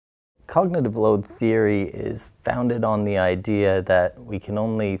Cognitive load theory is founded on the idea that we can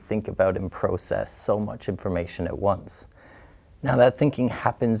only think about and process so much information at once. Now, that thinking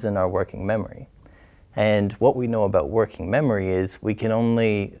happens in our working memory. And what we know about working memory is we can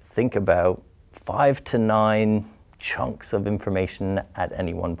only think about 5 to 9 chunks of information at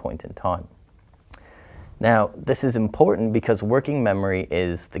any one point in time. Now, this is important because working memory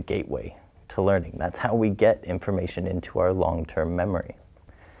is the gateway to learning. That's how we get information into our long-term memory.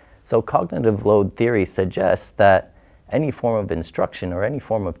 So cognitive load theory suggests that any form of instruction or any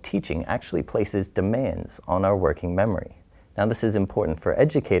form of teaching actually places demands on our working memory. Now, this is important for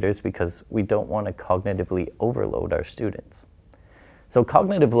educators because we don't want to cognitively overload our students. So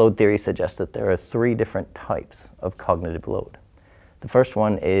cognitive load theory suggests that there are 3 different types of cognitive load. The first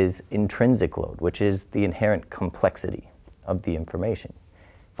one is intrinsic load, which is the inherent complexity of the information.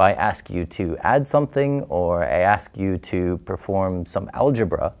 If I ask you to add something or I ask you to perform some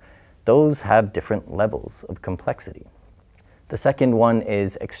algebra, those have different levels of complexity. The second one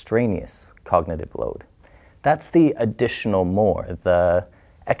is extraneous cognitive load. That's the additional more, the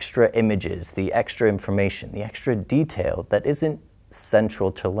extra images, the extra information, the extra detail that isn't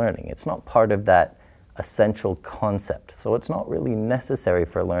central to learning. It's not part of that essential concept, so it's not really necessary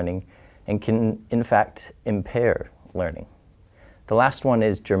for learning and can, in fact, impair learning. The last one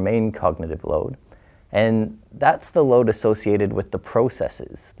is germane cognitive load, and that's the load associated with the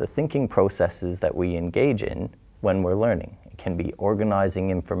processes, the thinking processes that we engage in when we're learning. It can be organizing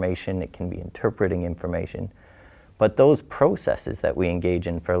information, it can be interpreting information, but those processes that we engage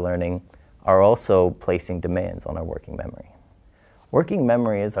in for learning are also placing demands on our working memory. Working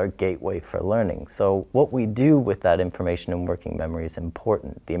memory is our gateway for learning, so what we do with that information in working memory is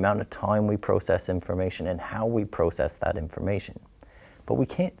important. The amount of time we process information and how we process that information. But we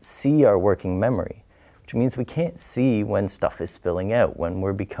can't see our working memory, which means we can't see when stuff is spilling out, when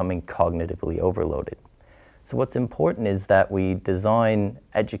we're becoming cognitively overloaded. So what's important is that we design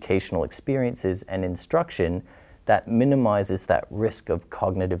educational experiences and instruction that minimizes that risk of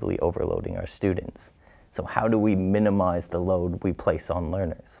cognitively overloading our students. So how do we minimize the load we place on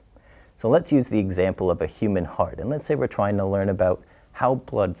learners? So let's use the example of a human heart, and let's say we're trying to learn about how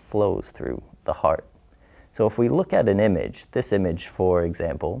blood flows through the heart. So if we look at an image, this image for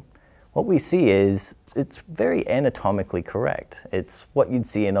example, what we see is it's very anatomically correct. It's what you'd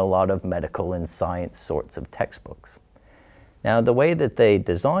see in a lot of medical and science sorts of textbooks. Now, the way that they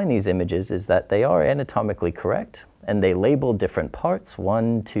design these images is that they are anatomically correct, and they label different parts,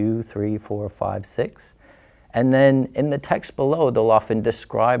 1, 2, 3, 4, 5, 6. And then in the text below, they'll often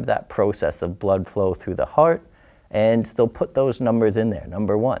describe that process of blood flow through the heart, and they'll put those numbers in there.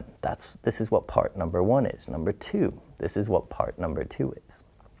 Number 1, this is what part number 1 is. Number 2, this is what part number 2 is.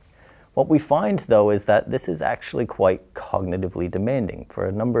 What we find, though, is that this is actually quite cognitively demanding for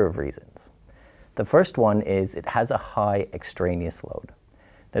a number of reasons. The first one is it has a high extraneous load.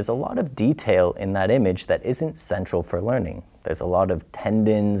 There's a lot of detail in that image that isn't central for learning. There's a lot of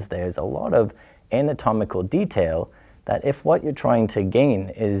tendons, there's a lot of anatomical detail that if what you're trying to gain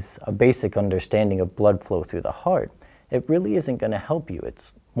is a basic understanding of blood flow through the heart, it really isn't going to help you.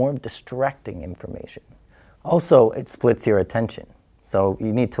 It's more distracting information. Also, it splits your attention. So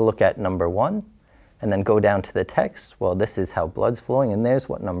you need to look at number 1 and then go down to the text. Well, this is how blood's flowing, and there's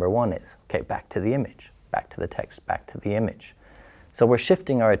what number 1 is. Okay, back to the image, back to the text, back to the image. So we're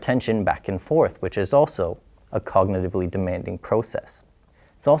shifting our attention back and forth, which is also a cognitively demanding process.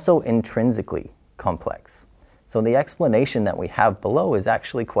 It's also intrinsically complex. So the explanation that we have below is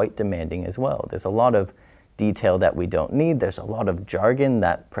actually quite demanding as well. There's a lot of detail that we don't need. There's a lot of jargon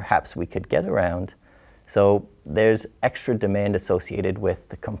that perhaps we could get around. So there's extra demand associated with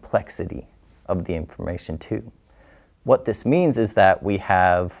the complexity of the information too. What this means is that we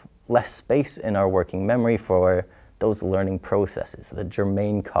have less space in our working memory for those learning processes, the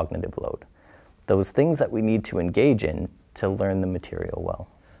germane cognitive load, those things that we need to engage in to learn the material well.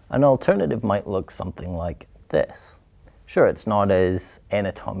 An alternative might look something like this. Sure, it's not as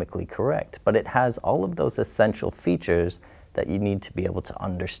anatomically correct, but it has all of those essential features that you need to be able to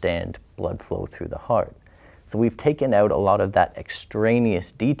understand blood flow through the heart. So we've taken out a lot of that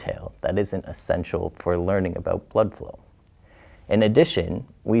extraneous detail that isn't essential for learning about blood flow. In addition,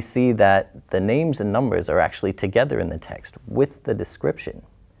 we see that the names and numbers are actually together in the text with the description.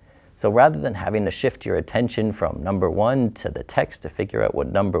 So rather than having to shift your attention from number 1 to the text to figure out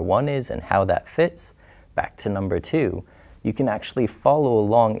what number 1 is and how that fits, back to number 2, you can actually follow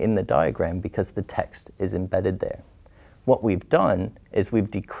along in the diagram because the text is embedded there. What we've done is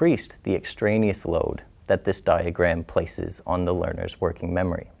we've decreased the extraneous load that this diagram places on the learner's working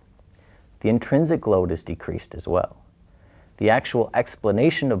memory. The intrinsic load is decreased as well. The actual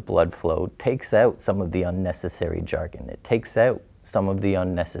explanation of blood flow takes out some of the unnecessary jargon. It takes out some of the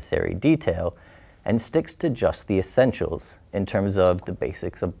unnecessary detail and sticks to just the essentials in terms of the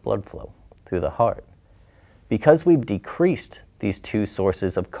basics of blood flow through the heart. Because we've decreased these two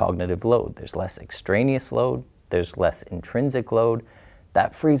sources of cognitive load, there's less extraneous load, there's less intrinsic load,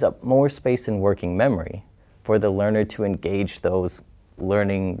 that frees up more space in working memory for the learner to engage those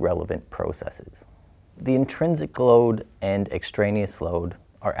learning relevant processes. The intrinsic load and extraneous load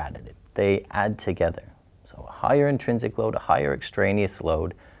are additive. They add together. So a higher intrinsic load, a higher extraneous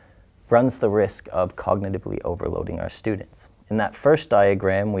load runs the risk of cognitively overloading our students. In that first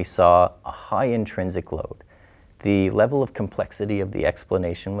diagram, we saw a high intrinsic load. The level of complexity of the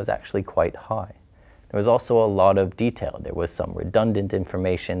explanation was actually quite high. There was also a lot of detail. There was some redundant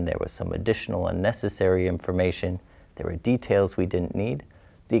information, there was some additional unnecessary information, there were details we didn't need.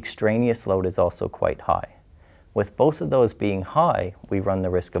 The extraneous load is also quite high. With both of those being high, we run the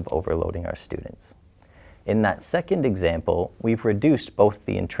risk of overloading our students. In that second example, we've reduced both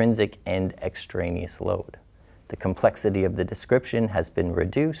the intrinsic and extraneous load. The complexity of the description has been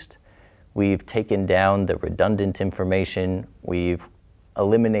reduced. We've taken down the redundant information. We've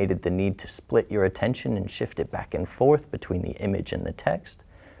eliminated the need to split your attention and shift it back and forth between the image and the text.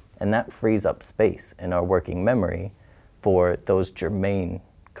 And that frees up space in our working memory for those germane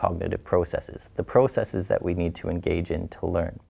cognitive processes, the processes that we need to engage in to learn.